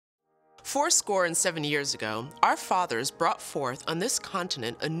Fourscore and 7 years ago, our fathers brought forth on this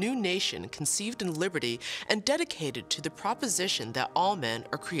continent a new nation conceived in liberty and dedicated to the proposition that all men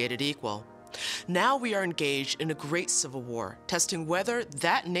are created equal. Now we are engaged in a great civil war, testing whether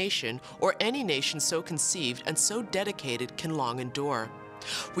that nation or any nation so conceived and so dedicated can long endure.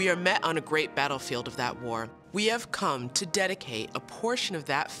 We are met on a great battlefield of that war. We have come to dedicate a portion of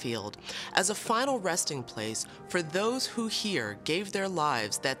that field as a final resting place for those who here gave their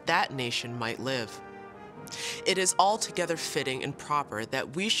lives that that nation might live. It is altogether fitting and proper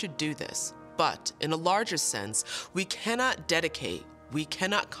that we should do this, but in a larger sense, we cannot dedicate, we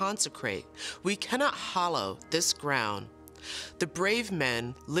cannot consecrate, we cannot hallow this ground. The brave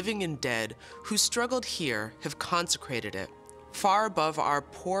men, living and dead, who struggled here have consecrated it, far above our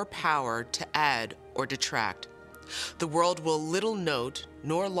poor power to add or detract. The world will little note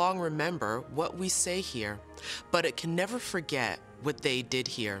nor long remember what we say here, but it can never forget what they did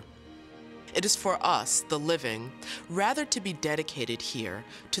here. It is for us, the living, rather to be dedicated here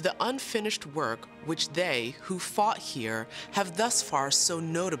to the unfinished work which they who fought here have thus far so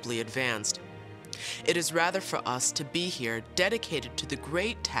notably advanced. It is rather for us to be here dedicated to the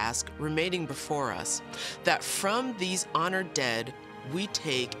great task remaining before us, that from these honored dead we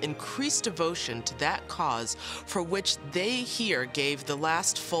take increased devotion to that cause for which they here gave the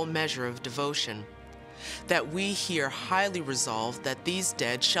last full measure of devotion, that we here highly resolve that these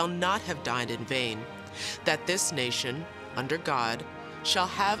dead shall not have died in vain, that this nation, under God, shall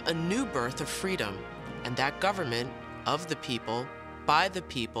have a new birth of freedom, and that government of the people, by the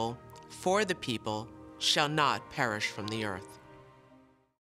people, for the people, shall not perish from the earth.